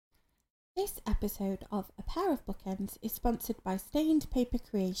This episode of A Pair of Bookends is sponsored by Stained Paper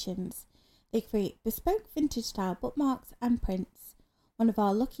Creations. They create bespoke vintage style bookmarks and prints. One of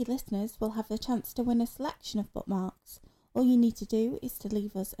our lucky listeners will have the chance to win a selection of bookmarks. All you need to do is to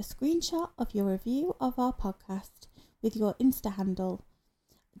leave us a screenshot of your review of our podcast with your Insta handle.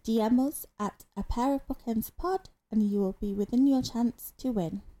 DM us at A Pair of Bookends Pod and you will be within your chance to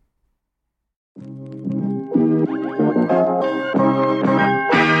win.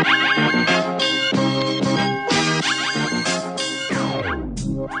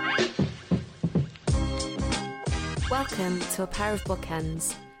 Welcome to A Pair of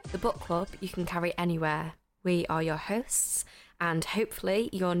Bookends, the book club you can carry anywhere. We are your hosts and hopefully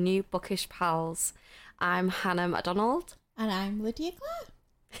your new bookish pals. I'm Hannah MacDonald. And I'm Lydia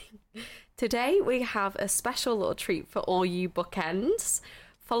Clare. Today we have a special little treat for all you bookends.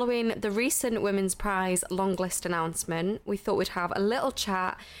 Following the recent Women's Prize long list announcement, we thought we'd have a little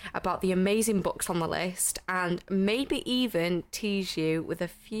chat about the amazing books on the list and maybe even tease you with a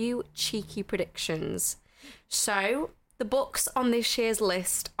few cheeky predictions. So, the books on this year's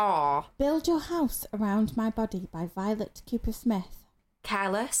list are Build Your House Around My Body by Violet Cooper-Smith,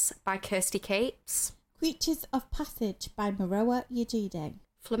 Careless by Kirsty Capes, Creatures of Passage by Maroa Yejide,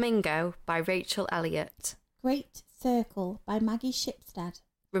 Flamingo by Rachel Elliott, Great Circle by Maggie Shipstead,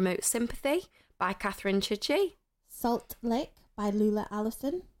 Remote Sympathy by Catherine Chidgey, Salt Lick by Lula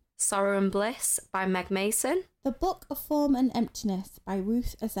Allison, Sorrow and Bliss by Meg Mason, The Book of Form and Emptiness by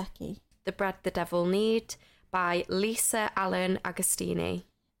Ruth Ozeki, The Bread the Devil Need by Lisa Allen Agostini,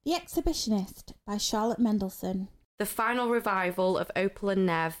 The Exhibitionist by Charlotte Mendelsohn, The Final Revival of Opal and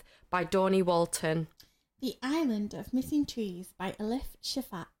Nev by Dawnie Walton, The Island of Missing Trees by Elif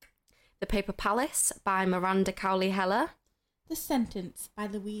Shafak, The Paper Palace by Miranda Cowley-Heller, The Sentence by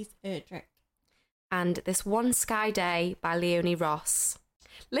Louise Erdrich, and This One Sky Day by Leonie Ross.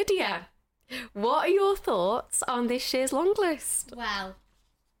 Lydia, what are your thoughts on this year's long list? Well,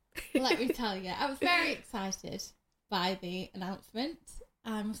 let me tell you, I was very excited by the announcement,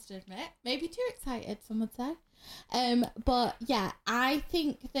 I must admit. Maybe too excited, some would say. But yeah, I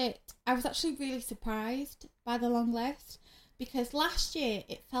think that I was actually really surprised by the long list because last year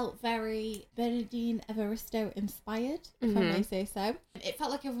it felt very Bernardine Evaristo inspired, if I may say so. It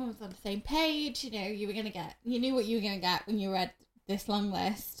felt like everyone was on the same page, you knew what you were going to get when you read this long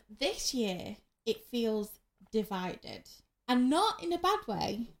list. This year, it feels divided. And not in a bad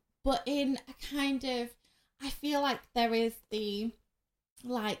way, but in a kind of, I feel like there is the,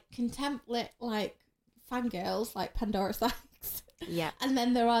 contemplate, fangirls, like Pandora Sykes. Yeah. And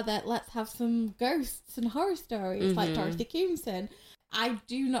then there are the, let's have some ghosts and horror stories, like Dorothy Coomson. I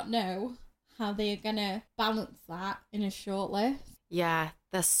do not know how they are going to balance that in a short list. Yeah,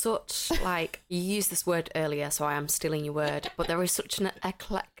 there's such, you used this word earlier, so I am stealing your word, but there is such an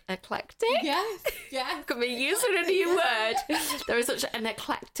eclectic? Yes. Could be using a new word. There is such an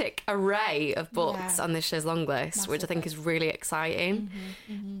eclectic array of books on this year's long list, which I think is really exciting,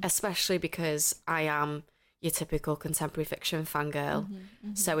 especially because I am your typical contemporary fiction fangirl.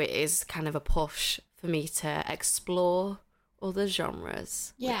 So it is kind of a push for me to explore other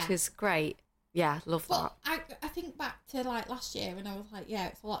genres, which is great. Yeah, love that. I think back to last year and I was like, yeah,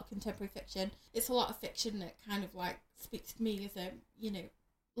 it's a lot of contemporary fiction. It's a lot of fiction that kind of speaks to me as a,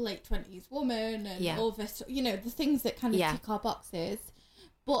 late 20s woman and all this, the things that kind of tick our boxes.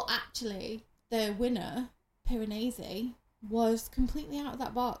 But actually, the winner, Piranesi, was completely out of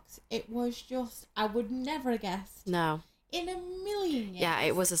that box. It was just, I would never have guessed. No. In a million years. Yeah,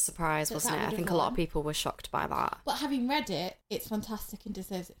 it was a surprise, wasn't it? I think a lot of people were shocked by that. But having read it, it's fantastic and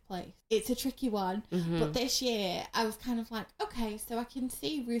deserves its place. It's a tricky one. But this year, I was kind of like, okay, so I can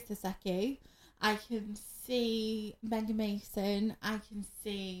see Ruth Ozeki. I can see Meg Mason. I can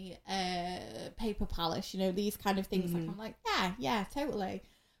see Paper Palace, these kind of things. I'm like, yeah, totally.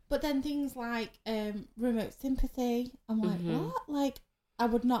 But then things like Remote Sympathy, I'm like, what? I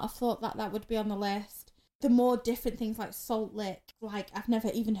would not have thought that would be on the list. The more different things like Salt Lick, I've never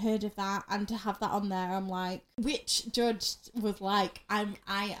even heard of that, and to have that on there, I'm like, which judge was like, I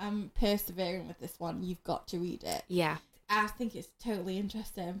am persevering with this one, you've got to read it. Yeah. I think it's totally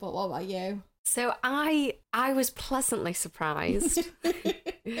interesting, but what about you? So I was pleasantly surprised.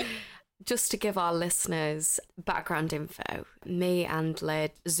 Just to give our listeners background info, me and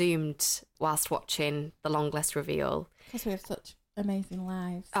Lyd zoomed whilst watching the long list reveal. Because we have such amazing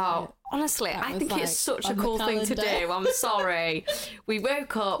lives. Oh, honestly, I think it's such a cool thing to do. I'm sorry. We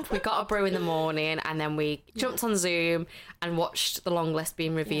woke up, we got a brew in the morning, and then we jumped on Zoom and watched the long list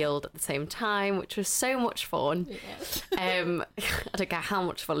being revealed at the same time, which was so much fun. I don't care how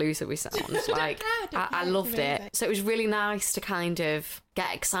much of a loser we sound. Like, I loved it. So it was really nice to kind of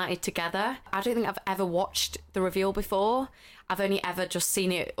get excited together. I don't think I've ever watched the reveal before. I've only ever just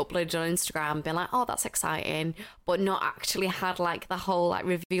seen it uploaded on Instagram and been like, oh, that's exciting, but not actually had like the whole like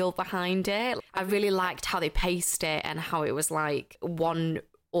reveal behind it. I really liked how they paced it and how it was like one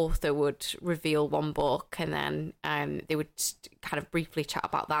author would reveal one book and then they would kind of briefly chat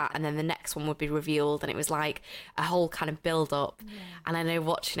about that, and then the next one would be revealed, and it was like a whole kind of build up. And I know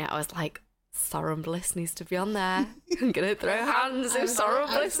watching it, I was like, Sorrow and Bliss needs to be on there. I'm gonna throw hands if Sorrow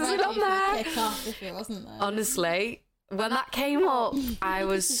and Bliss isn't on there. Kick off if it wasn't there. Honestly, when that came up, I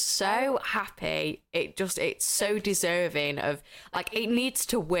was so happy. It's so deserving of, like, it needs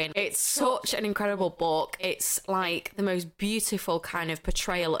to win. It's such an incredible book. It's like the most beautiful kind of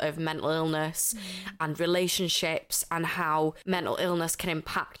portrayal of mental illness and relationships, and how mental illness can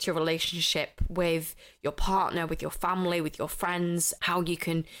impact your relationship with your partner, with your family, with your friends, how you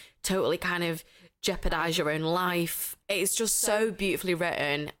can totally kind of jeopardize your own life. It's just so beautifully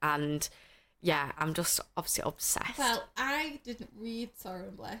written, and yeah, I'm just obviously obsessed. Well, I didn't read Sorrow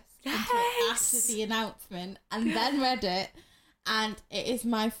and Bliss until after the announcement, and then read it, and it is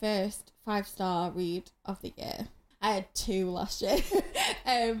my first 5-star read of the year. I had 2 last year.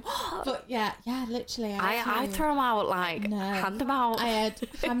 But yeah, literally. I throw them out, like, hand them out. I had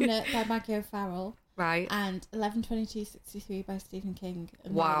Hamnet by Maggie O'Farrell. Right. And 11/22/63 by Stephen King.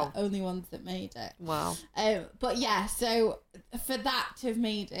 And wow. They're the only ones that made it. Wow. But yeah, so for that to have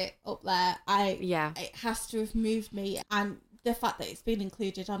made it up there, it has to have moved me. And the fact that it's been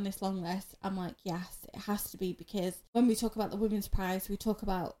included on this long list, I'm like, yes, it has to be, because when we talk about the Women's Prize, we talk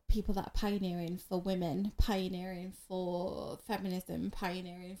about people that are pioneering for women, pioneering for feminism,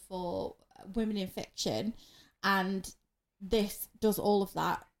 pioneering for women in fiction. And this does all of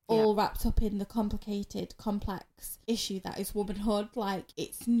that. All wrapped up in the complicated, complex issue that is womanhood. Like,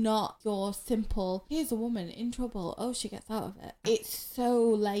 it's not your simple, here's a woman in trouble, oh, she gets out of it. It's so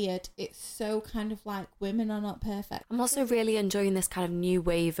layered. It's so kind of like, women are not perfect. I'm also really enjoying this kind of new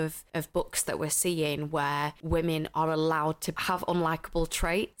wave of books that we're seeing where women are allowed to have unlikable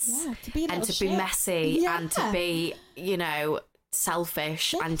traits. Yeah, to be and to be messy and to be, you know,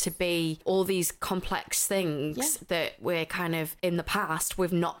 selfish and to be all these complex things that we're kind of, in the past,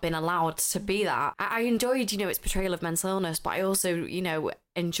 we've not been allowed to be that. I enjoyed, you know, its portrayal of mental illness, but I also, you know,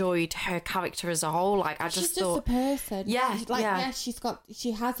 enjoyed her character as a whole. Like, I just thought, she's just a person. Yeah, like,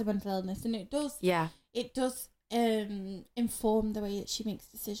 she has a mental illness, and it does inform the way that she makes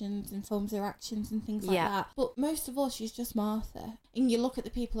decisions, informs her actions and things like that. But most of all, she's just Martha. And you look at the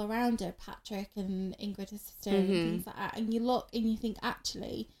people around her, Patrick and Ingrid, his sister, and things like that, and you look and you think,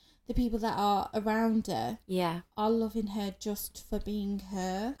 actually, the people that are around her are loving her just for being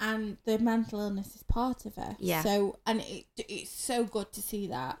her, and the mental illness is part of her. So, and it's so good to see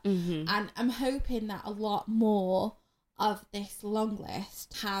that. And I'm hoping that a lot more of this long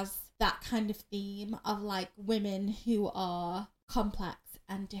list has that kind of theme of, like, women who are complex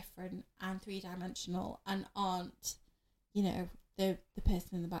and different and 3-dimensional and aren't, you know, the person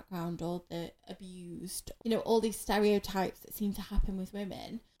in the background or the abused, you know, all these stereotypes that seem to happen with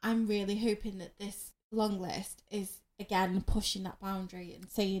women. I'm really hoping that this long list is, again, pushing that boundary and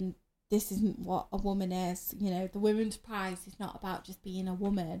saying this isn't what a woman is. You know, the Women's Prize is not about just being a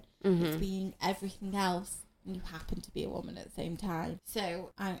woman. It's being everything else. And you happen to be a woman at the same time. So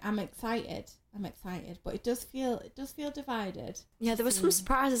I'm excited, but it does feel divided. Yeah, there were some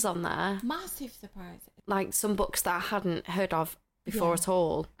surprises on there. Massive surprises. Like some books that I hadn't heard of before at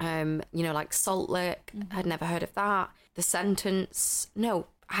all. You know, like Salt Lick, I'd never heard of that. The Sentence, no,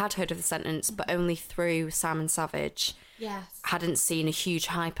 I had heard of The Sentence, but only through Simon Savage. Yes. Hadn't seen a huge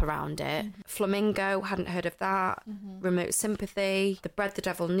hype around it. Flamingo, hadn't heard of that. Remote Sympathy, The Bread the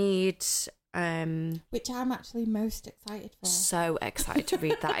Devil Needs. Which I'm actually most excited for. So excited to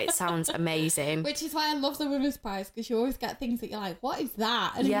read that. It sounds amazing. Which is why I love the Women's Prize, because you always get things that you're like, what is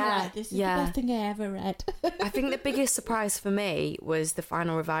that? And you're like, this is the best thing I ever read. I think the biggest surprise for me was the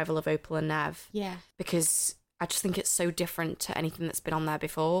final revival of Opal and Nev. Yeah. Because I just think it's so different to anything that's been on there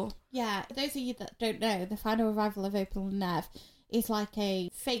before. Yeah. For those of you that don't know, the final revival of Opal and Nev is like a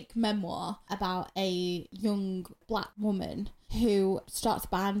fake memoir about a young black woman who starts a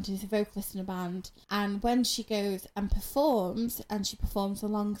band, is a vocalist in a band, and when she goes and performs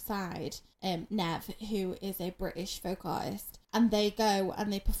alongside Nev, who is a British folk artist, and they go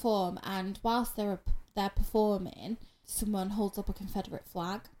and they perform, and whilst they're performing, someone holds up a Confederate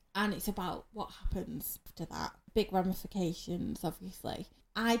flag, and it's about what happens after that. Big ramifications, obviously.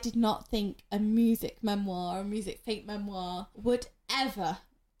 I did not think a music memoir, a music fake memoir, would ever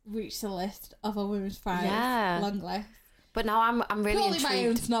reach the list of a Women's Prize long list. But now I'm really Purely intrigued. my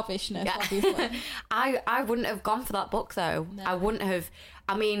own snobbishness, obviously. I wouldn't have gone for that book, though. No. I wouldn't have.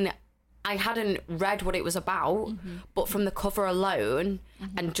 I mean, I hadn't read what it was about, but from the cover alone,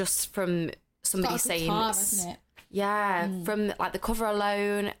 and just from somebody saying... Guitar, isn't it? Yeah, from like the cover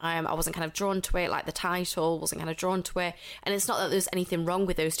alone, I wasn't kind of drawn to it. Like the title wasn't kind of drawn to it. And it's not that there's anything wrong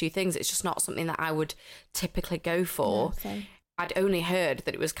with those two things. It's just not something that I would typically go for. No, I'd only heard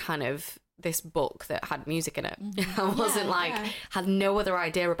that it was kind of this book that had music in it. I wasn't had no other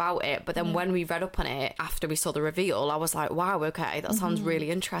idea about it. But then when we read up on it after we saw the reveal, I was like, wow, okay, that sounds really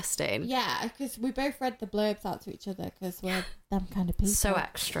interesting. Yeah, because we both read the blurbs out to each other because we're them kind of people. So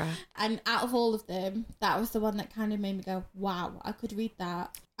extra. And out of all of them, that was the one that kind of made me go, wow, I could read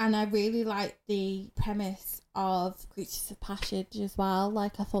that. And I really liked the premise of Creatures of Passage as well.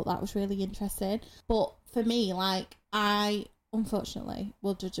 Like, I thought that was really interesting. But for me, like, I... unfortunately,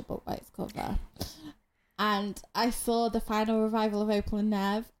 we'll judge a book by its cover. And I saw the final revival of Opal and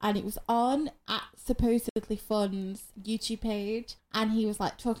Nev, and it was on at Supposedly Fun's YouTube page, and he was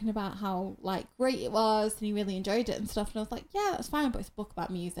like talking about how like great it was and he really enjoyed it and stuff, and I was like, yeah, that's fine, but it's a book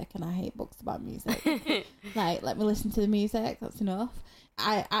about music and I hate books about music. Like, let me listen to the music, that's enough.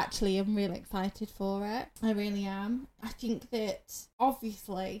 I actually am really excited for it. I really am. I think that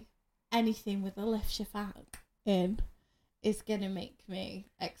obviously anything with Alif Shafak in is going to make me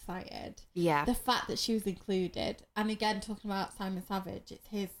excited. Yeah. The fact that she was included. And again, talking about Simon Savage, it's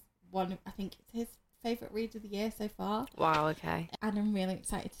his one, I think it's his favourite read of the year so far. Wow, okay. And I'm really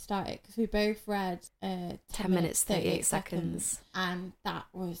excited to start it because we both read 10 minutes, 38 seconds. And that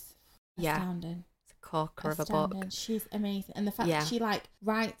was astounding. It's a corker of a book. She's amazing. And the fact that she like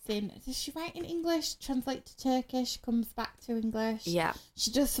writes in, does she write in English, translate to Turkish, comes back to English? Yeah.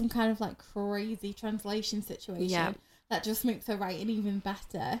 She does some kind of like crazy translation situation. Yeah. That just makes her writing even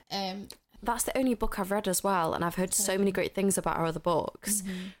better. That's the only book I've read as well, and I've heard so many great things about her other books.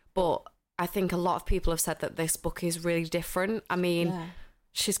 But I think a lot of people have said that this book is really different. I mean,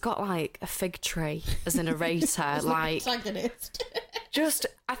 she's got like a fig tree as a narrator. like protagonist. Just,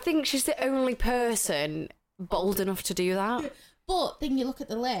 I think she's the only person bold enough to do that. But then you look at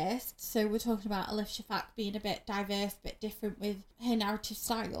the list, so we're talking about Alif Shafak being a bit diverse, a bit different with her narrative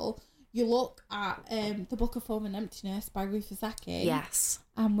style. You look at The Book of Form and Emptiness by Ruth Ozeki. Yes.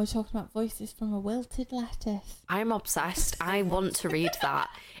 And we're talking about Voices from a Wilted Lettuce. I'm obsessed. I want to read that.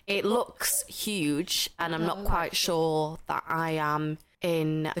 It looks huge, and I'm not quite sure that I am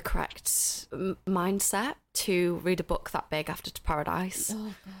in the correct mindset to read a book that big after To Paradise.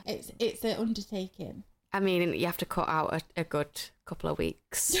 Oh, God. It's an undertaking. I mean, you have to cut out a good couple of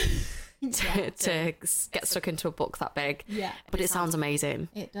weeks to get stuck into a book that big. Yeah. But it sounds amazing.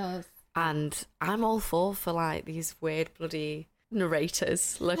 It does. And I'm all for like these weird bloody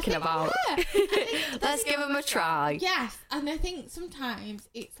narrators looking about. Let's give them a try. Yes, and I think sometimes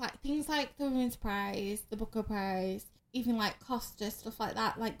it's like things like the Women's Prize, the Booker Prize, even like Costa, stuff like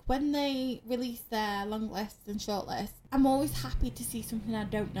that. Like when they release their long lists and short lists, I'm always happy to see something I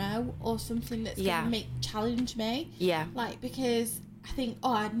don't know or something that's going to challenge me. Yeah. Like, because I think,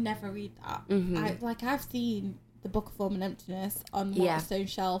 I'd never read that. I've seen The Book of Form and Emptiness on Waterstone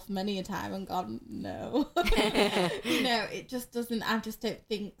shelf many a time and gone, no. It just doesn't, I just don't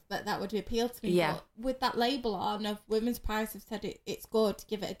think that would appeal to me. Yeah. But with that label on of Women's Prize have said it's good, to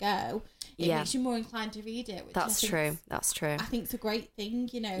give it a go, it makes you more inclined to read it. Which That's true. I think it's a great thing,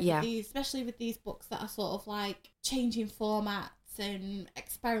 especially with these books that are sort of like changing formats and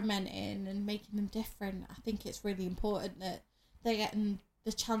experimenting and making them different. I think it's really important that they're getting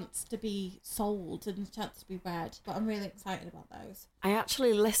the chance to be sold and the chance to be read. But I'm really excited about those. I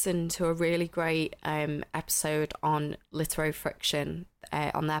actually listened to a really great episode on Literary Friction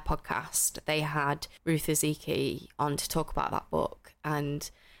on their podcast. They had Ruth Ozeki on to talk about that book, and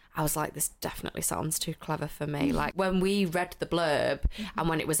I was like, this definitely sounds too clever for me. Like, when we read the blurb and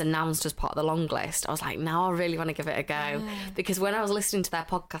when it was announced as part of the long list, I was like, now I really want to give it a go. Because when I was listening to their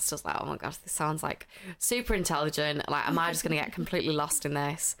podcast, I was like, oh my gosh, this sounds like super intelligent. Like, am I just going to get completely lost in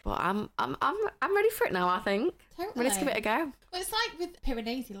this? But I'm ready for it now, I think. Totally. Ready to give it a go. Well, it's like with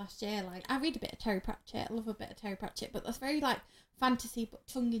Piranesi last year. Like, I read a bit of Terry Pratchett. I love a bit of Terry Pratchett, but that's very like fantasy but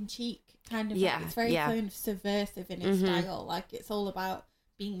tongue-in-cheek kind of. It's very kind of subversive in its style. Like, it's all about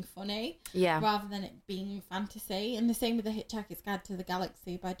being funny, rather than it being fantasy. And the same with The Hitchhiker's Guide to the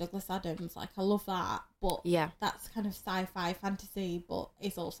Galaxy by Douglas Adams. Like, I love that, but that's kind of sci-fi fantasy, but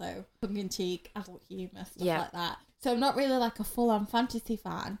it's also tongue-in-cheek, adult humour, stuff like that. So I'm not really like a full-on fantasy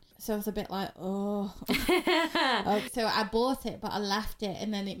fan. So I was a bit like, oh. So I bought it, but I left it,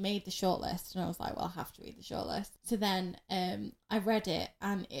 and then it made the shortlist, and I was like, well, I have to read the shortlist. So then I read it,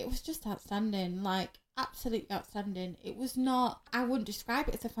 and it was just outstanding. Like, absolutely outstanding. It was not, I wouldn't describe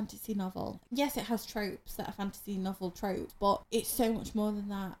it as a fantasy novel. Yes, it has tropes that are fantasy novel tropes, but it's so much more than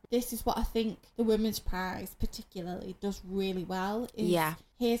that. This is what I think the Women's Prize particularly does really well.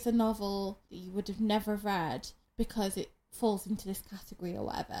 Here's a novel that you would have never read because it falls into this category or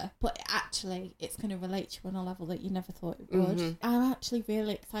whatever, but actually it's going to relate to you on a level that you never thought it would. I'm actually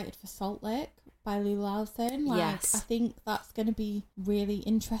really excited for Salt Lake by Lou Larson. Like, I think that's going to be really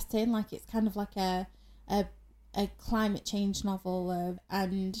interesting. Like, it's kind of like a climate change novel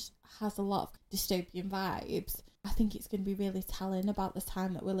and has a lot of dystopian vibes. I think it's going to be really telling about the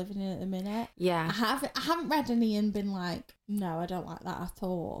time that we're living in at the minute. I haven't read any and been like, no, I don't like that at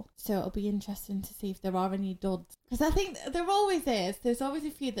all. So it'll be interesting to see if there are any duds. Because I think there always is. There's always a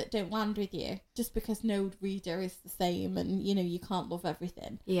few that don't land with you just because no reader is the same, and, you know, you can't love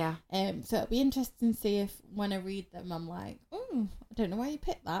everything. So it'll be interesting to see if when I read them, I'm like, I don't know why you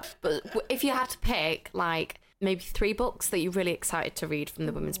picked that. But if you had to pick, like, maybe 3 books that you're really excited to read from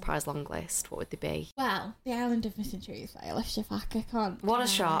the Women's Prize long list, what would they be? Well, The Island of Missing Trees by Elif Shafak. I can't. What a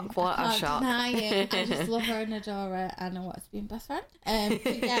shock! What a shock! Deny it. I just love her and adore her, and I want us to be best friend.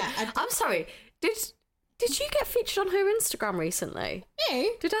 I'm sorry. Did you get featured on her Instagram recently?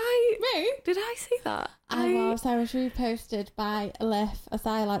 Me? Did I see that? I was reposted by Elif, as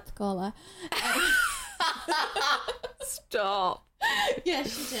I like to call her. Stop. Yeah,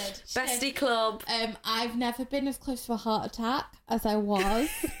 she did. Bestie club. I've never been as close to a heart attack as I was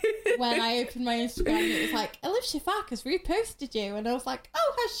when I opened my Instagram. It was like, Elif Shafak has reposted you, and I was like,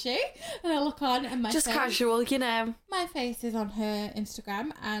 oh, has she? And I look on, and my just face, casual, you know. My face is on her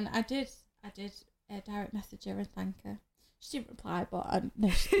Instagram, and I did direct message her and thank her. She didn't reply, but no,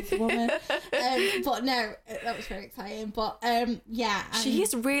 she's a woman. But no, that was very exciting. But she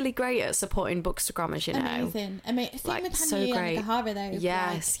is really great at supporting bookstagrammers, you know. Amazing. I mean, same like, with so Tanya great. Yamagahara, though.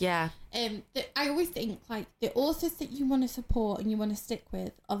 Yes, I always think, like, the authors that you want to support and you want to stick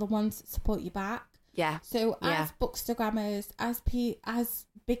with are the ones that support you back. So as bookstagrammers, as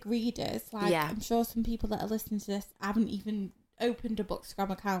big readers, like, I'm sure some people that are listening to this haven't even opened a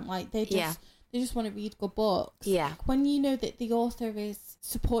bookstagram account. Like, they just want to read good books. When you know that the author is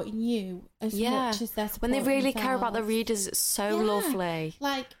supporting you as much as they're supporting when they really themselves. care about the readers, it's so lovely.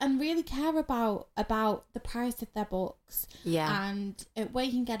 Like, and really care about the price of their books. And where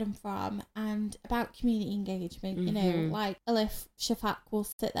you can get them from, and about community engagement. You know, like Elif Shafak will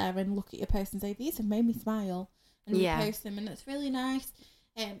sit there and look at your post and say, these have made me smile, and repost them, and it's really nice.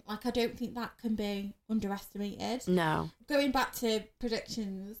 Like, I don't think that can be underestimated. No. Going back to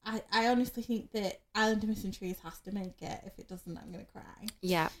predictions, I honestly think that Island of Missing Trees has to make it. If it doesn't, I'm going to cry.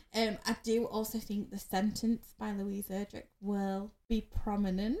 I do also think The Sentence by Louise Erdrich will be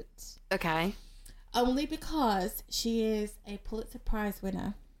prominent. Okay. Only because she is a Pulitzer Prize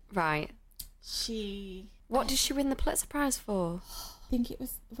winner. Right. What did she win the Pulitzer Prize for? I think it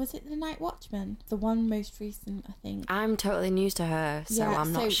was it The Night Watchman? The one most recent, I think. I'm totally new to her, so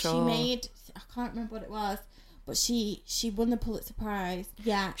I'm not sure. She made, I can't remember what it was, but she won the Pulitzer Prize.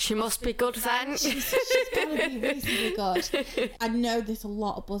 She must be good then. She's got to be reasonably good. I know there's a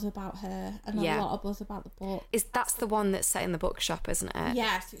lot of buzz about her, and a lot of buzz about the book. That's the one that's set in the bookshop, isn't it?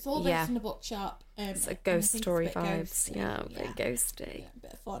 Yes, it's all based in the bookshop. It's a ghost story vibes. A bit ghosty. A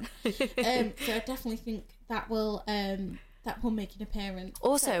bit of fun. So I definitely think that will make an appearance.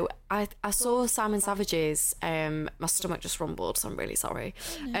 Also, I saw Simon Savage's, my stomach just rumbled, so I'm really sorry.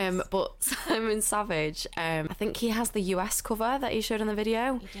 Nice. But Simon Savage, I think he has the US cover that he showed in the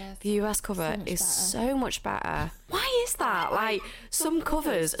video. He does. The US cover is so much better. Why is that? Like, some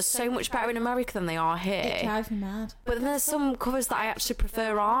covers are so much better in America than they are here. It drives me mad. But then there's some covers that I actually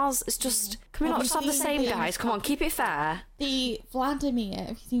prefer ours. It's just, can we not just have the same, guys? Come on, keep it fair. The Vladimir, have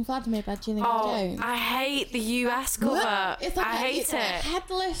you seen Vladimir by Gillian Jones? I hate the US cover. It's like I hate it's a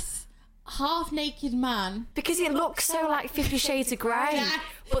headless, half-naked man. Because it looks so like 50 Shades of Grey.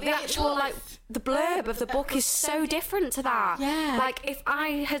 But the actual, like, the blurb of the book is so different to that. Like, if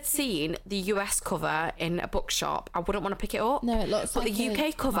I had seen the US cover in a bookshop, I wouldn't want to pick it up. No, it looks but like the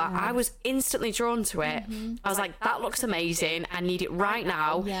UK cover, I was instantly drawn to it. I was like, that looks amazing. I need it right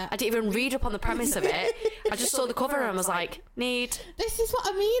now. I didn't even read up on the premise of it. I I just saw the cover and I was like, need. This is what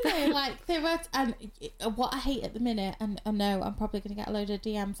I mean though, like they were, and what I hate at the minute, and I know I'm probably going to get a load of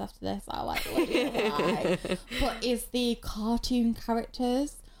DMs after this, I'm like, what do you like? But is the cartoon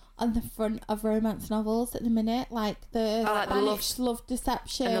characters on the front of romance novels at the minute, like the love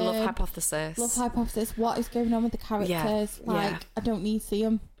deception and the love hypothesis. What is going on with the characters? I don't need to see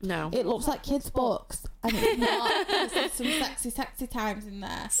them. No, it looks like kids' books, and it's not. There's some sexy times in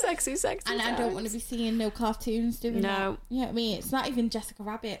there. Sexy. And times. I don't want to be seeing no cartoons doing that. You know what I mean? It's not even Jessica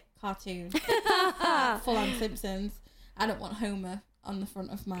Rabbit cartoon. Full on Simpsons. I don't want Homer on the front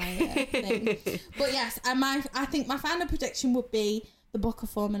of my thing. But yes, I think my final prediction would be The Book of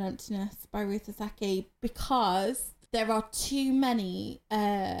Form and Emptiness by Ruth Sasaki, because there are too many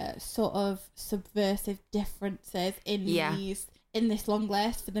sort of subversive differences in this long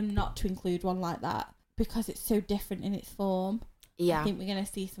list for them not to include one like that, because it's so different in its form. Yeah. I think we're going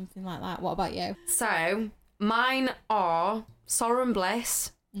to see something like that. What about you? So, mine are Sorrow and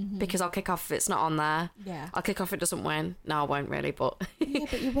Bliss, because I'll kick off if it's not on there. Yeah. I'll kick off if it doesn't win. No, I won't really, but... Yeah,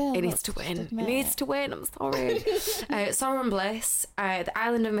 but you will. It needs to win. It needs to win, I'm sorry. Sorrow and Bliss, The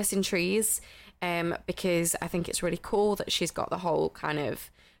Island of Missing Trees, because I think it's really cool that she's got the whole kind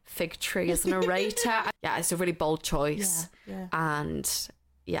of fig tree as a narrator. Yeah, it's a really bold choice. Yeah. And...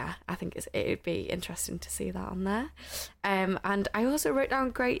 yeah, I think it'd be interesting to see that on there. And I also wrote down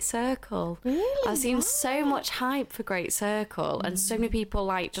Great Circle. Really? I've seen so much hype for Great Circle and so many people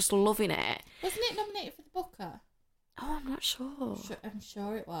like just loving it. Wasn't it nominated for the Booker? Oh, I'm not sure. I'm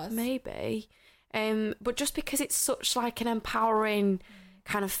sure it was. Maybe. But just because it's such like an empowering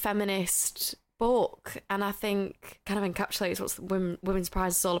kind of feminist book, and I think kind of encapsulates what Women's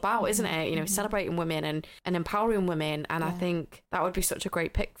Prize is all about, isn't it? You know, celebrating women and empowering women, and I think that would be such a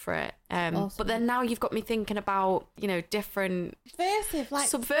great pick for it. Awesome. But then now you've got me thinking about, you know, different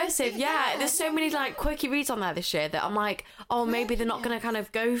subversive. Yeah, there's so many like quirky reads on there this year that I'm like, oh, maybe they're not going to kind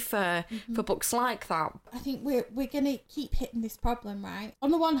of go for books like that. I think we're going to keep hitting this problem, right?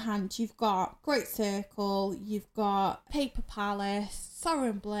 On the one hand, you've got Great Circle, you've got Paper Palace, Sorrow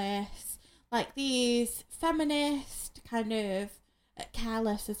and Bliss, like these feminist kind of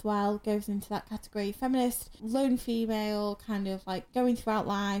Careless as well goes into that category. Feminist, lone female, kind of like going throughout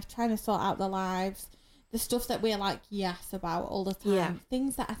life, trying to sort out their lives. The stuff that we're like, yes, about all the time. Yeah.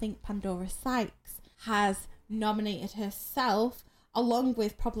 Things that I think Pandora Sykes has nominated herself, along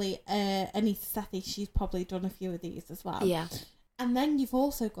with probably Anita Sethi. She's probably done a few of these as well. Yeah. And then you've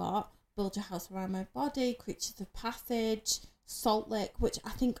also got Build Your House Around My Body, Creatures of Passage, Salt Lick, which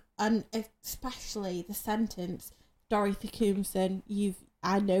I think, and especially the sentence, Dorothy Coomson,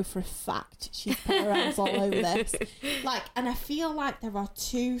 I know for a fact she's put her hands all over this. Like, and I feel like there are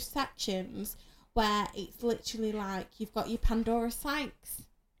two sections where it's literally like you've got your Pandora Sykes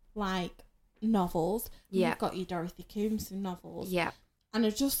like novels, you've got your Dorothy Coomson novels. Yeah. And I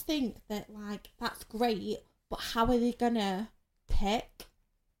just think that like that's great, but how are they gonna pick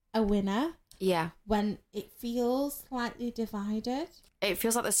a winner? Yeah. When it feels slightly divided. It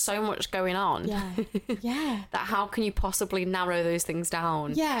feels like there's so much going on. Yeah. Yeah. That how can you possibly narrow those things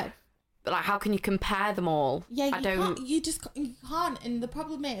down? Yeah. But like, how can you compare them all? Yeah, you can't. And the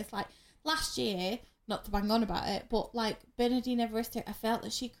problem is, like, last year, not to bang on about it, but like Bernardine Evaristo, I felt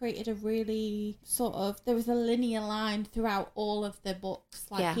that she created a really sort of, there was a linear line throughout all of the books.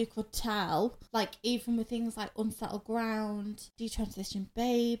 Like you could tell, like even with things like Unsettled Ground, Detransition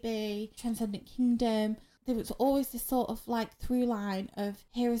Baby, Transcendent Kingdom, there was always this sort of like through line of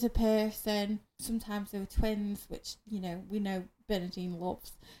here is a person. Sometimes they were twins, which, you know, we know Bernardine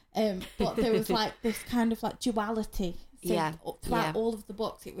loves. But there was like this kind of like duality. So throughout all of the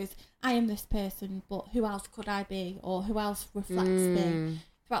books, it was, I am this person, but who else could I be? Or who else reflects me?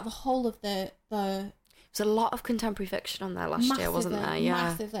 Throughout the whole of the... There's a lot of contemporary fiction on there last year, wasn't there? Yeah.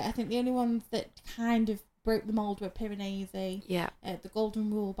 Massively. I think the only ones that kind of broke the mould were Piranesi, The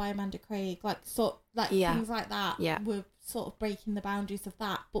Golden Rule by Amanda Craig, things like that were sort of breaking the boundaries of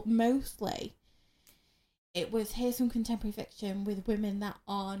that. But mostly, it was, here's some contemporary fiction with women that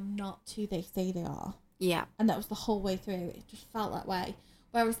are not who they say they are. Yeah. And that was the whole way through. It just felt that way.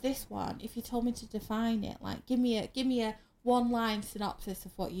 Whereas this one, if you told me to define it, like give me a one-line synopsis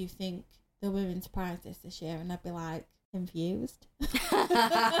of what you think the Women's Prize is this year, and I'd be like, confused. About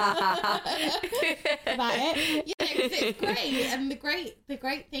it. You know, it's great, and the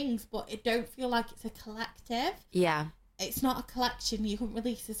great things, but it don't feel like it's a collective. Yeah. It's not a collection. You couldn't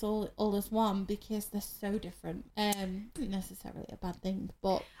release this all as one because they're so different. Isn't necessarily a bad thing,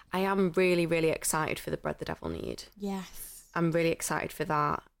 but I am really, really excited for The Bread the Devil Need. Yes. I'm really excited for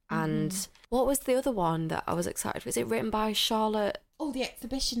that. And what was the other one that I was excited for? Is it written by Charlotte Oh, The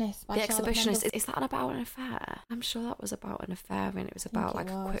Exhibitionist by The Charlotte Exhibitionist. Mendelssohn. Is that about an affair? I'm sure that was about an affair, and it was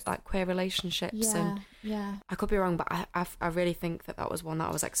about queer relationships. Yeah, and I could be wrong, but I really think that was one that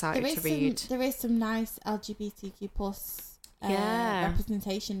I was excited to read. There is some nice LGBTQ plus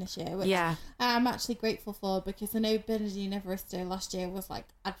representation this year, which I'm actually grateful for, because I know Bernardine Evaristo last year was like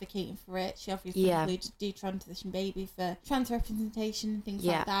advocating for it. She obviously included Detransition Baby for trans representation and things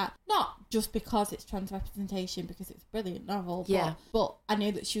like that. Not just because it's trans representation, because it's a brilliant novel, but I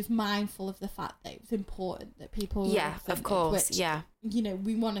know that she was mindful of the fact that it was important that people of course, which, you know,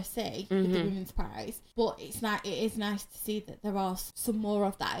 we want to see with the Women's Prize, but it is nice to see that there are some more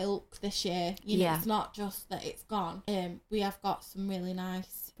of that ilk this year. You know, it's not just that it's gone. We have got some really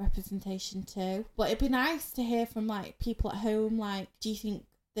nice representation too, but it'd be nice to hear from like people at home. Like, do you think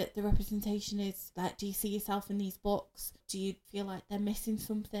that the representation is like, do you see yourself in these books? Do you feel like they're missing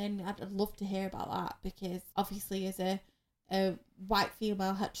something? I'd love to hear about that, because obviously as a white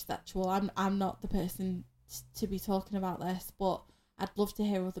female heterosexual, I'm not the person to be talking about this, but I'd love to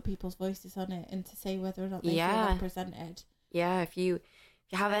hear other people's voices on it and to say whether or not they feel represented. Yeah, if you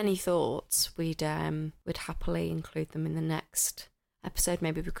have any thoughts, we'd happily include them in the next episode.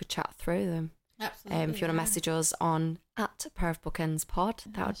 Maybe we could chat through them. Absolutely. If you want to message us on @PairOfBookends Pod,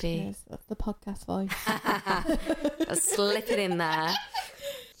 that would be... That's the podcast voice. I'll slip it in there.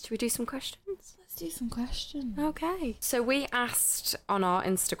 Should we do some questions? Let's do some questions. Okay. So we asked on our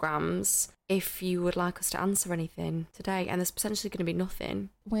Instagrams if you would like us to answer anything today, and there's potentially going to be nothing.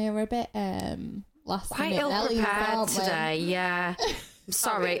 We're a bit last quite minute ill-prepared today, yeah. I'm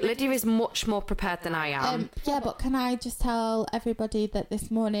sorry, Lydia is much more prepared than I am. But can I just tell everybody that this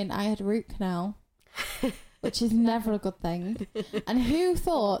morning I had a root canal, which is never a good thing. And who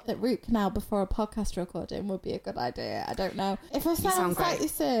thought that root canal before a podcast recording would be a good idea? I don't know. If I sound slightly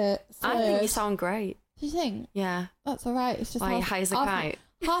slurred, I think you sound great. Do you think? Yeah. That's all right. It's just like high as a kite.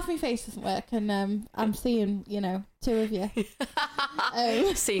 Half my face doesn't work, and I'm seeing, two of you.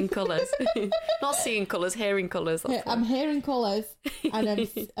 Seeing colours. Not seeing colours, hearing colours. I'm hearing colours, and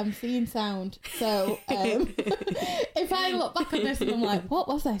I'm seeing sound. So if I look back on this and I'm like, what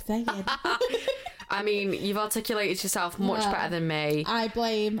was I saying? I mean, you've articulated yourself much better than me. I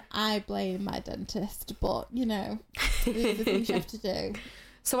blame my dentist, but these are the things you have to do.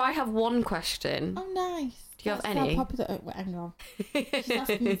 So I have one question. Oh, nice. Do you have any? Hang on. She's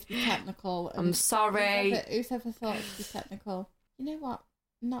asking me to be technical. I'm sorry. Who's ever thought to be technical? You know what?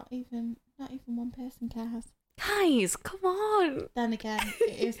 Not even one person cares. Guys, come on. Then again,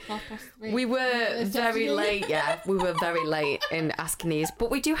 it is 3:30. We were very late, We were very late in asking these.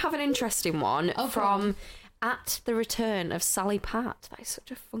 But we do have an interesting one from @the return of Sally Pat. That is such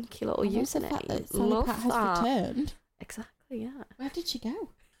a funky little username. Sally Pat has returned. Exactly, yeah. Where did she go?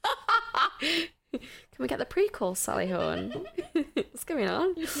 Can we get the prequel, Sally Horn? What's going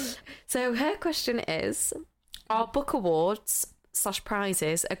on? So her question is, are book awards /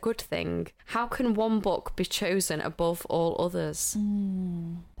 prizes a good thing? How can one book be chosen above all others?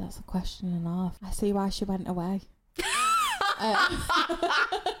 That's a question and a half. I see why she went away.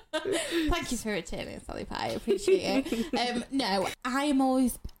 Thank you for returning, Sally Pie. I appreciate it. No,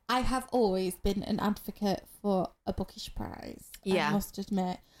 I have always been an advocate for a bookish prize. Yeah. I must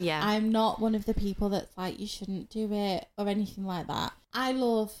admit. Yeah. I'm not one of the people that's like, you shouldn't do it or anything like that. I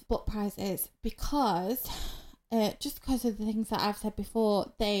love book prizes because, just because of the things that I've said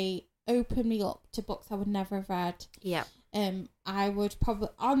before, they open me up to books I would never have read. Yeah. I would probably,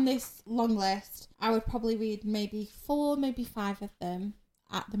 on this long list, I would probably read maybe 4, maybe 5 of them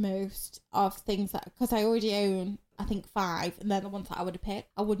at the most, of things that, because I already own, I think 5, and they're the ones that I would have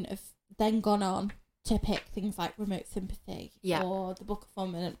picked. I wouldn't have then gone on to pick things like Remote Sympathy or the Book of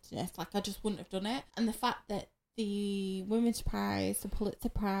Form and Emptiness. Like, I just wouldn't have done it. And the fact that the Women's Prize, the Pulitzer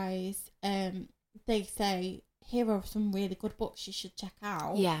Prize, they say, here are some really good books you should check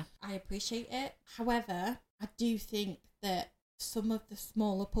out. Yeah. I appreciate it. However, I do think that some of the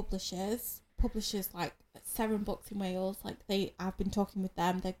smaller publishers like Seren Books in Wales, I've been talking with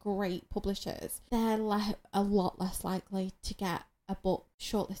them, they're great publishers. They're a lot less likely to get a book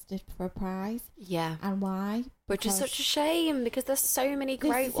shortlisted for a prize. Yeah. And why? Which is such a shame, because there's so many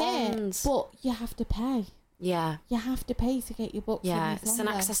great ones. But you have to pay. Yeah. You have to pay to get your books. Yeah, it's an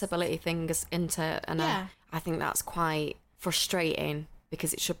accessibility thing, and I think that's quite frustrating,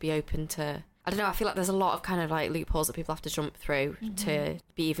 because it should be open to, I don't know, I feel like there's a lot of kind of like loopholes that people have to jump through to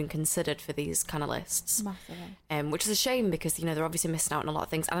be even considered for these kind of lists. Massively. Which is a shame, because, they're obviously missing out on a lot of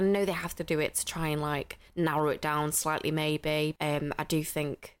things. And I know they have to do it to try and like narrow it down slightly, maybe. I do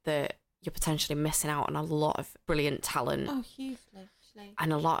think that you're potentially missing out on a lot of brilliant talent. Oh, hugely. actually.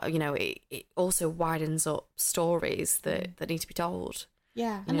 And a lot, it also widens up stories that need to be told.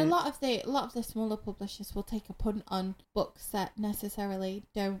 Yeah, and a lot of the smaller publishers will take a punt on books that necessarily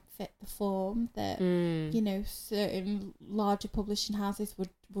don't fit the form that certain larger publishing houses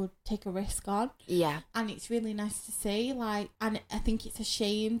would take a risk on. Yeah, and it's really nice to see. And I think it's a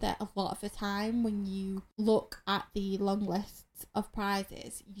shame that a lot of the time when you look at the long lists of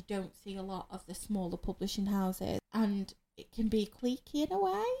prizes, you don't see a lot of the smaller publishing houses, and it can be cliquey in a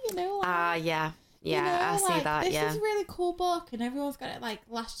way. Yeah. Yeah, I see that, this is a really cool book and everyone's got it.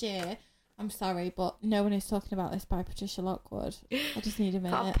 Last year, I'm sorry, but no one is talking about this by Patricia Lockwood. I just need a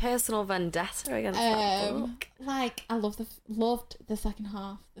minute. Got a personal vendetta against that book. I loved the second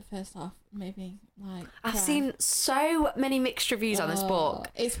half. The first half, maybe, I've seen so many mixed reviews on this book.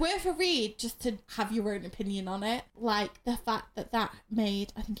 It's worth a read just to have your own opinion on it. The fact that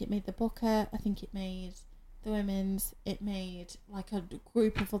made, I think it made the Booker, I think it made the Women's, it made, a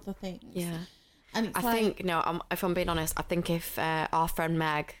group of other things. Yeah. And it's if I'm being honest, I think if our friend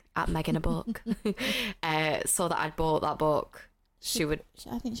Meg at Meg in a Book saw that I'd bought that book, she would.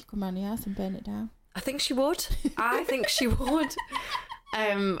 I think she'd come around the house and burn it down. I think she would.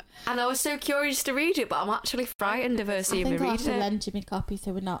 And I was so curious to read it, but I'm actually frightened of her seeing me read it. I think I'll have to lend you my copy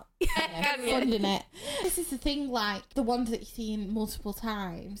so we're not funding it. This is the thing, the ones that you've seen multiple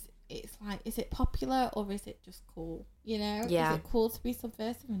times. It's is it popular or is it just cool? Yeah. Is it cool to be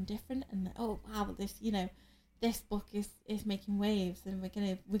subversive and different? And oh wow, this book is making waves, and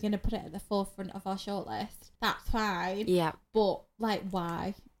we're gonna put it at the forefront of our shortlist. That's fine. Yeah. But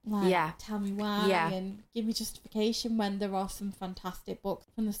why? Tell me why, and give me justification when there are some fantastic books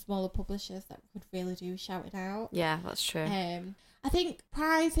from the smaller publishers that could really do shout it out. Yeah, that's true. I think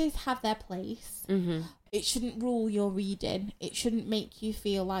prizes have their place. Mm-hmm. It shouldn't rule your reading. It shouldn't make you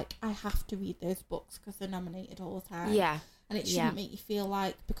feel like I have to read those books because they're nominated all the time. Yeah. And it shouldn't make you feel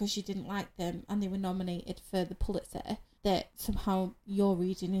like because you didn't like them and they were nominated for the Pulitzer that somehow your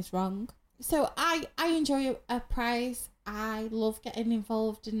reading is wrong. So I enjoy a prize. I love getting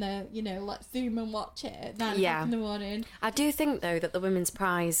involved in the, let's Zoom and watch it at 9 o'clock in the morning. I do think, though, that the Women's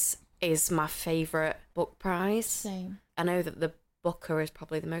Prize is my favourite book prize. Same. I know that the Booker is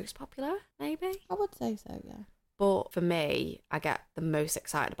probably the most popular, maybe. I would say so, yeah. But for me, I get the most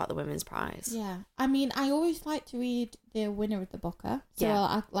excited about the Women's Prize. Yeah. I mean, I always like to read the winner of the Booker. So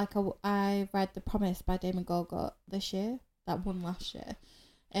I read The Promise by Damon Galgut this year. That won last year.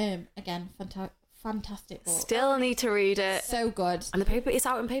 Again, fantastic book. Still need to read it. So good. And it's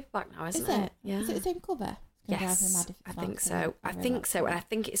out in paperback now, isn't it? Yeah. Is it the same cover? Yes, I think so. And I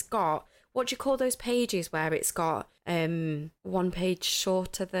think it's got, what do you call those pages where it's got one page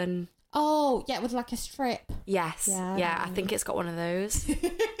shorter than... Oh, yeah, with a strip. Yes. Yeah, I think it's got one of those.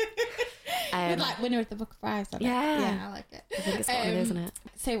 With winner of the Booker Prize on it. Yeah, I like it. I think it's got one of those, isn't it?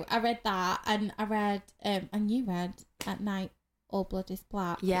 So I read that, and I read, and you read At Night All Blood is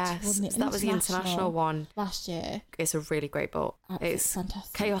Black. Yes, that was the international one last year. It's a really great book. It's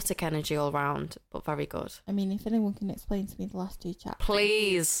fantastic. Chaotic energy all round, but very good. I mean, if anyone can explain to me the last two chapters,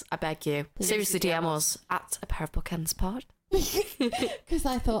 please, I beg you. Please. Seriously, DM us at A Pair of Bookends Pod. Because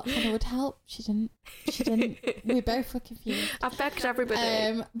I thought Hannah would help. She didn't. We both were confused. I begged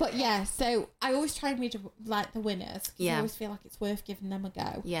everybody. But yeah, so I always try and read the winners. Yeah. I always feel like it's worth giving them a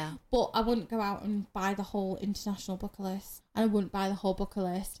go. Yeah. But I wouldn't go out and buy the whole international Booker list. And I wouldn't buy the whole Booker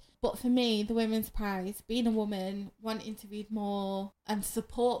list. But for me, the Women's Prize, being a woman, wanting to read more and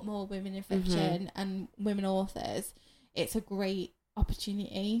support more women in fiction and women authors, it's a great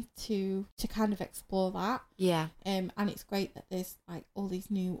opportunity to kind of explore that. Yeah. And it's great that there's all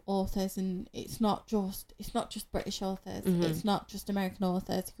these new authors, and it's not just British authors, it's not just American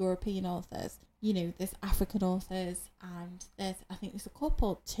authors, European authors. There's African authors, and I think there's a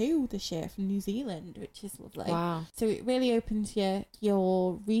couple too this year from New Zealand, which is lovely. Wow. So it really opens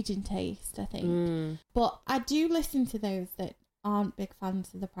your reading taste, I think. But I do listen to those that aren't big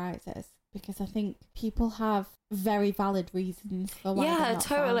fans of the prizes, because I think people have very valid reasons for why they're not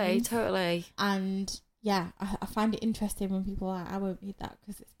fans. Totally. And yeah, I find it interesting when people are like, I won't read that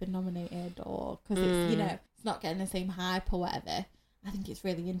because it's been nominated, or because it's, it's not getting the same hype or whatever. I think it's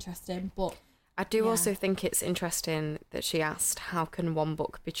really interesting. But I do also think it's interesting that she asked, how can one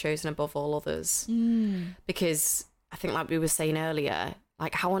book be chosen above all others? Because I think, like we were saying earlier,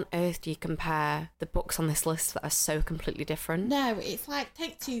 how on earth do you compare the books on this list that are so completely different? No, it's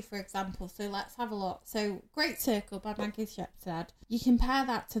take two, for example. So let's have a look. So Great Circle by Maggie Shepard. You compare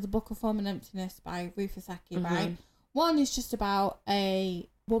that to The Book of Form and Emptiness by Rufus Saki, right? One is just about a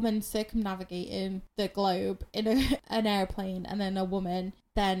woman circumnavigating the globe in an airplane, and then a woman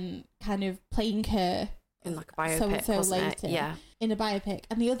then kind of playing her in like a biopic, so wasn't later, it? Yeah. in a biopic,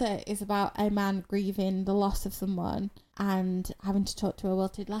 and the other is about a man grieving the loss of someone and having to talk to a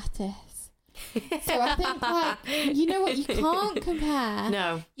wilted lettuce. So I think, like, you know what, you can't compare.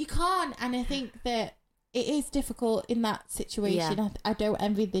 No. You can't, and I think that it is difficult in that situation. Yeah. I don't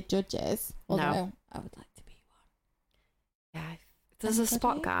envy the judges, although No. I would like to be one. Yeah. If there's a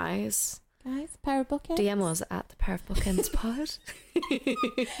spot, guys, pair of bookends. DM us at the Pair of Bookends pod.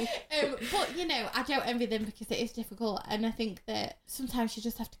 But, you know, I don't envy them because it is difficult, and I think that sometimes you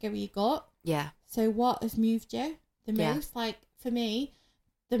just have to go with your gut. Yeah. So what has moved you the Yeah. most? Like, for me,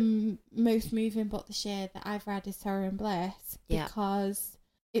 the most moving book this year that I've read is Sorrow and Bliss, because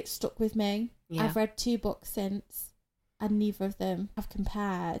it stuck with me. Yeah. I've read 2 books since, and neither of them have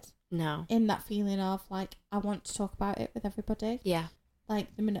compared. No. In that feeling of, like, I want to talk about it with everybody. Yeah.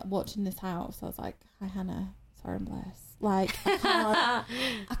 Like, the minute I walked in this house, I was like, hi, Hannah, Sorrow and Bliss. Like, I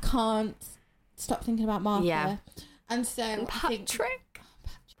can't stop thinking about Martha. Yeah. And so And I think...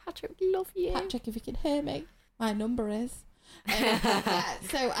 Patrick, love you. Patrick, if you can hear me, my number is... yeah,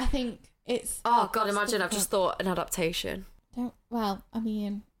 so I think it's... Oh, God, imagine, I've just thought an adaptation. Well, I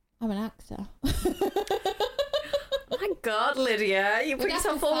mean, I'm an actor. My God, Lydia, you put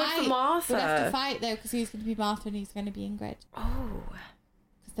yourself forward for Martha. We'd have to fight, though, because who's going to be Martha and who's going to be Ingrid? Oh.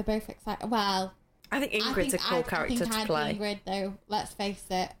 Because they're both excited. Well... I think Ingrid's a cool character to play. I think Ingrid, though. Let's face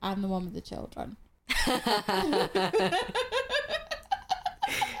it, I'm the one with the children.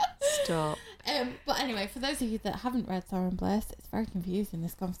 Stop. But anyway, for those of you that haven't read Sorrow and Bliss, it's very confusing,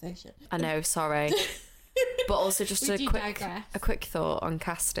 this conversation. I know, sorry. But also just a quick thought on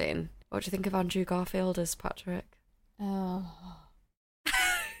casting. What do you think of Andrew Garfield as Patrick? Oh.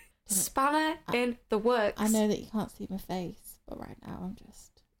 Spanner in the works. I know that you can't see my face, but right now I'm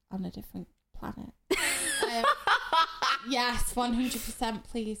just on a different planet. Yes, 100%.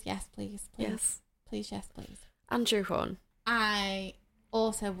 Please, yes, please. Yes. Please, yes, please. Andrew Horn. I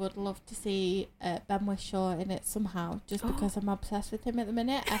also would love to see Ben Whishaw in it somehow, just because I'm obsessed with him at the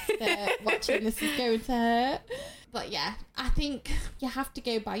minute after watching This Is Going to Hurt. But yeah, I think you have to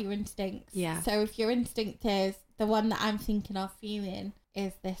go by your instincts. Yeah. So if your instinct is the one that I'm thinking of feeling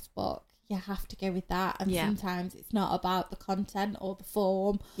is this book, you have to go with that. And sometimes it's not about the content or the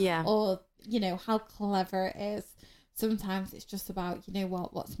form or, you know, how clever it is. Sometimes it's just about, you know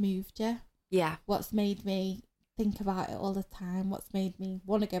what's moved you. Yeah. What's made me think about it all the time, what's made me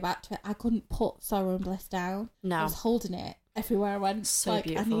want to go back to it. I couldn't put Sorrow and Bliss down. No. I was holding it everywhere I went. So like,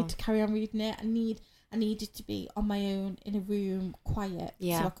 beautiful. I need to carry on reading it. I needed to be on my own in a room, quiet,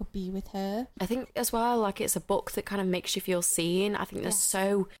 so I could be with her. I think as well, like, it's a book that kind of makes you feel seen. I think I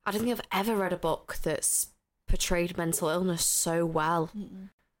don't think I've ever read a book that's portrayed mental illness so well. Mm-mm.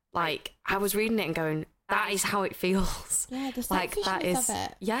 Like, I was reading it and going, that is how it feels. Yeah, the like that is of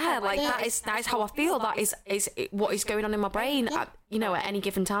it. that is how I feel. That is what is going on in my brain. Yeah. At any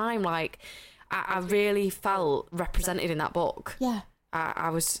given time. Like, I really felt represented in that book. Yeah, I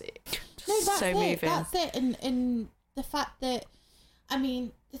was so moving. That's it. And the fact that, I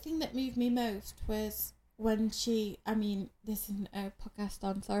mean, the thing that moved me most was when this isn't a podcast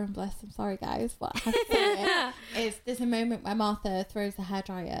on Sorrow and Bliss, I'm sorry guys, but I have to say it, is there's a moment where Martha throws a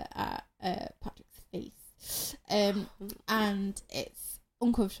hairdryer at Patrick's face, and it's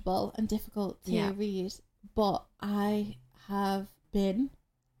uncomfortable and difficult to read, but I have been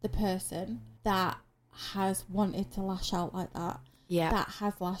the person that has wanted to lash out like that, that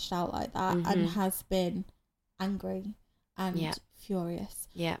has lashed out like that, and has been angry and furious,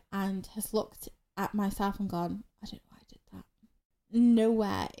 and has looked at myself and gone, I don't know why I did that.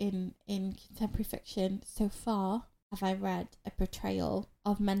 Nowhere in contemporary fiction so far have I read a portrayal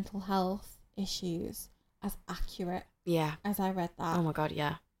of mental health issues as accurate as I read that. Oh my God,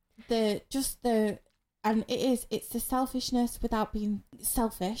 yeah. And it's the selfishness without being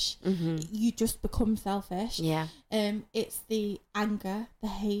selfish. Mm-hmm. You just become selfish. Yeah. It's the anger, the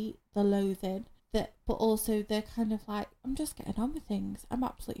hate, the loathing, but also the kind of like, I'm just getting on with things. I'm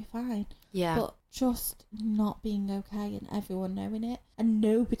absolutely fine. Yeah. But just not being okay and everyone knowing it. And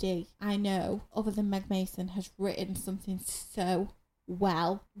nobody I know other than Meg Mason has written something so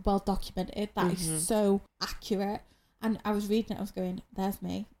well documented that is so accurate. And I was reading it, I was going, there's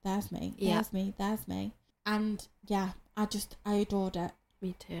me. And I adored it.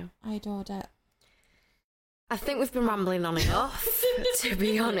 Me too. I adored it. I think we've been rambling on enough, to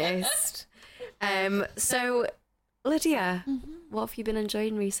be honest. So, Lydia, what have you been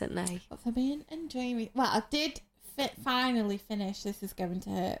enjoying recently? What have I been enjoying? Well, I did finally finish This Is Going to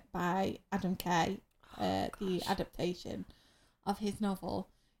Hurt by Adam Kay, the adaptation of his novel.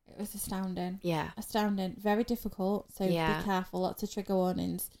 It was astounding. Yeah. Astounding. Very difficult, so be careful. Lots of trigger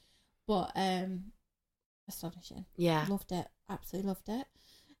warnings. But astonishing. Yeah. Loved it. Absolutely loved it.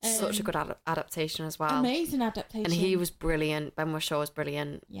 Such a good adaptation as well. Amazing adaptation. And he was brilliant. Ben Whishaw was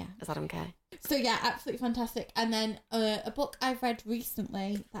brilliant. Yeah. As Adam Kay. So yeah, absolutely fantastic. And then a book I've read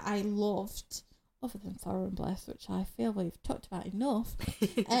recently that I loved, other than Sorrow and Bliss, which I feel we've talked about enough,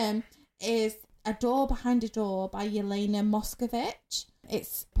 is A Door Behind a Door by Yelena Moscovich.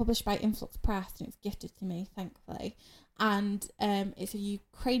 It's published by Influx Press and it's gifted to me, thankfully. And it's a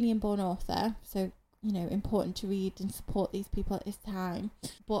Ukrainian-born author, so, you know, important to read and support these people at this time.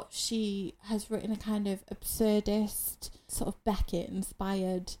 But she has written a kind of absurdist, sort of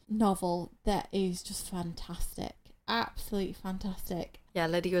Beckett-inspired novel that is just fantastic. Absolutely fantastic. Yeah,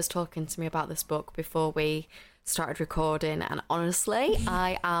 Lydia was talking to me about this book before we started recording, and honestly,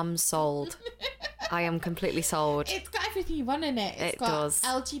 I am sold. I am completely sold. It's got everything you want in it. It's got does.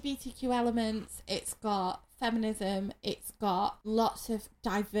 LGBTQ elements. It's got feminism. It's got lots of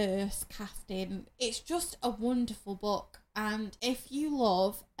diverse casting. It's just a wonderful book. And if you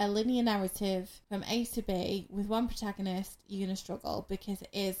love a linear narrative from A to B with one protagonist, you're going to struggle because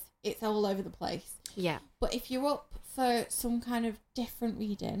it's all over the place. Yeah. But if you're up for some kind of different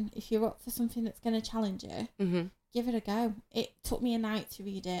reading, if you're up for something that's going to challenge you, give it a go. It took me a night to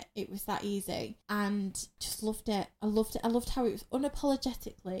read it. It was that easy. And just loved it. I loved it. I loved how it was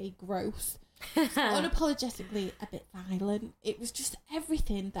unapologetically gross. Unapologetically a bit violent. It was just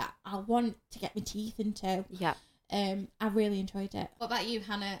everything that I want to get my teeth into. Yeah. I really enjoyed it. What about you,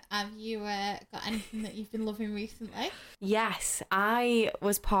 Hannah? Have you got anything that you've been loving recently? Yes, I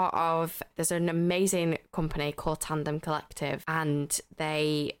was part of, there's an amazing company called Tandem Collective, and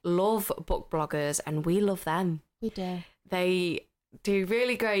they love book bloggers and we love them. We do. They do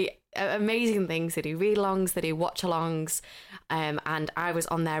really great, amazing things. They do read-alongs, they do watch-alongs, and I was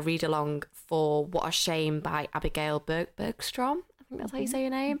on their read-along for What a Shame by Abigail Bergstrom. I think that's how you say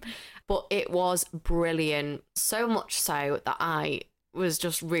your name. But it was brilliant. So much so that I was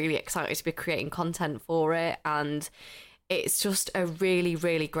just really excited to be creating content for it. And it's just a really,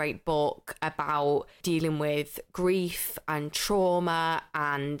 really great book about dealing with grief and trauma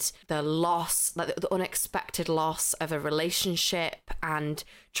and the loss, like the unexpected loss of a relationship, and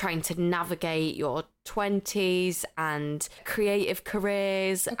trying to navigate your 20s and creative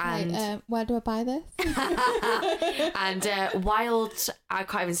careers. Okay, and where do I buy this? and wild, I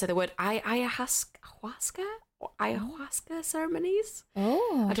can't even say the word, ayahuasca ceremonies.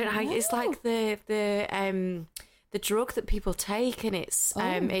 Oh, I don't know how, it's like the drug that people take, and it's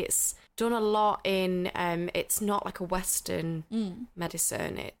done a lot in it's not like a Western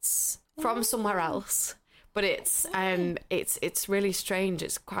medicine, it's from somewhere else, but it's really strange.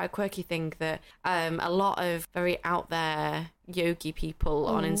 It's quite a quirky thing that a lot of very out there yogi people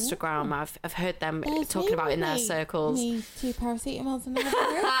on Instagram, I've heard them talking about in their circles. Me 2 paracetamols and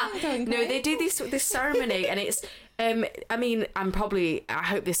No, they do this ceremony, and it's I mean, I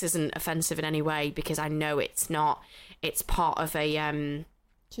hope this isn't offensive in any way, because I know it's not. It's part of a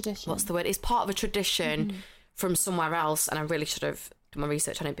tradition. What's the word? It's part of a tradition from somewhere else, and I really should have done my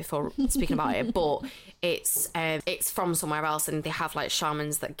research on it before speaking about it. But it's from somewhere else, and they have like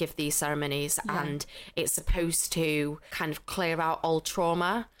shamans that give these ceremonies, and it's supposed to kind of clear out old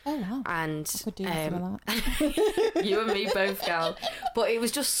trauma. Oh wow! And I could do some of that. You and me both, girl. But it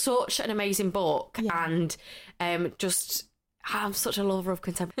was just such an amazing book, and just. I'm such a lover of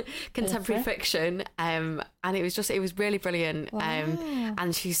contemporary fiction, and it was really brilliant. Wow.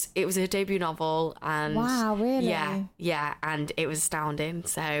 And it was her debut novel, and wow, really? Yeah, and it was astounding.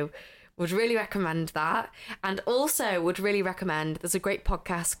 So would really recommend that, and also would really recommend. There's a great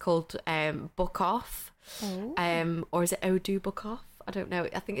podcast called Book Off, or is it Do Book Off? I don't know.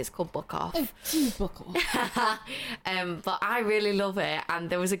 I think it's called Book Off. Book Off. But I really love it.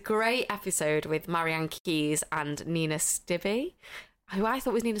 And there was a great episode with Marianne Keyes and Nina Stibbe, who I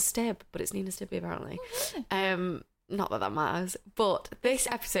thought was Nina Stibb, but it's Nina Stibbe apparently. Not that matters. But this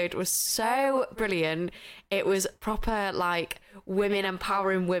episode was so brilliant. It was proper like women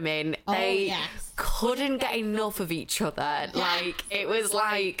empowering women. They couldn't get enough of each other. Yes. Like it was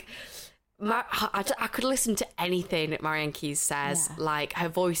like. I could listen to anything Marianne Keyes says. Yeah. Like, her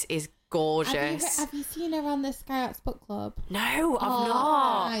voice is gorgeous. Have you seen her on the Sky Arts Book Club? No, I've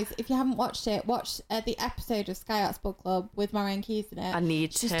not. Guys, if you haven't watched it, watch the episode of Sky Arts Book Club with Marianne Keyes in it. I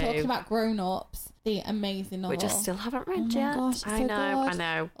need She's to. She's talking about grown-ups, the amazing novel. Which I still haven't read yet. Gosh, I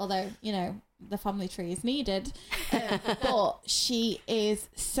know. Although, you know, the family tree is needed. But she is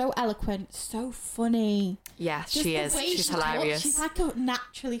so eloquent, so funny. Yes, she is. She's hilarious. She's like a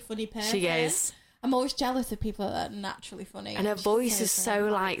naturally funny person. She is. I'm always jealous of people that are naturally funny. And her voice is so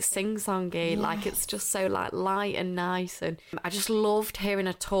like sing-songy, like it's just so like light and nice. And I just loved hearing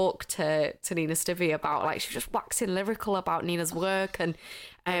her talk to Nina Stivvy about, like, she was just waxing lyrical about Nina's work and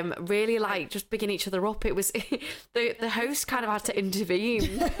really like just bigging each other up. It was the host kind of had to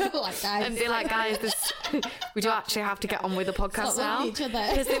intervene like, guys, and be like, guys, we do actually have to get on with the podcast now,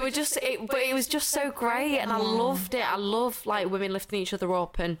 because they were just but it was just so great, and I loved it. I love like women lifting each other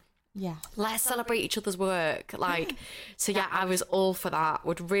up, and let's celebrate each other's work. Like, so yeah, I was all for that.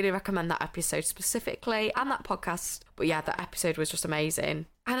 Would really recommend that episode specifically, and that podcast. But yeah, that episode was just amazing.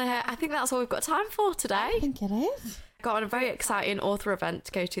 And I think that's all we've got time for today. I think it is. Got a very exciting author event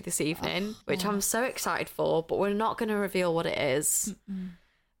to go to this evening, which I'm so excited for, but we're not going to reveal what it is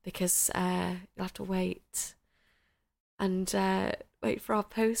because you'll have to wait and wait for our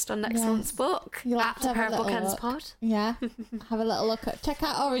post on next month's book. You'll have to Pair of Bookends look. Pod. Yeah, have a little look. Check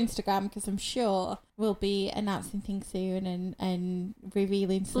out our Instagram, because I'm sure we'll be announcing things soon and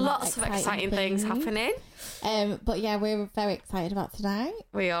revealing some lots of exciting things happening. But yeah, we're very excited about tonight.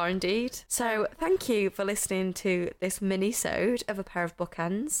 We are indeed. So thank you for listening to this Minisode of A Pair of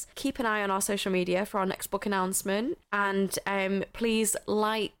Bookends. Keep an eye on our social media for our next book announcement, and please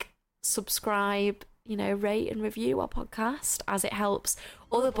like, subscribe, rate and review our podcast, as it helps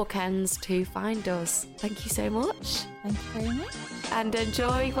other bookends to find us. Thank you so much. Thank you very much. And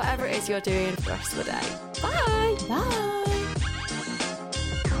enjoy whatever it is you're doing for the rest of the day. Bye. Bye.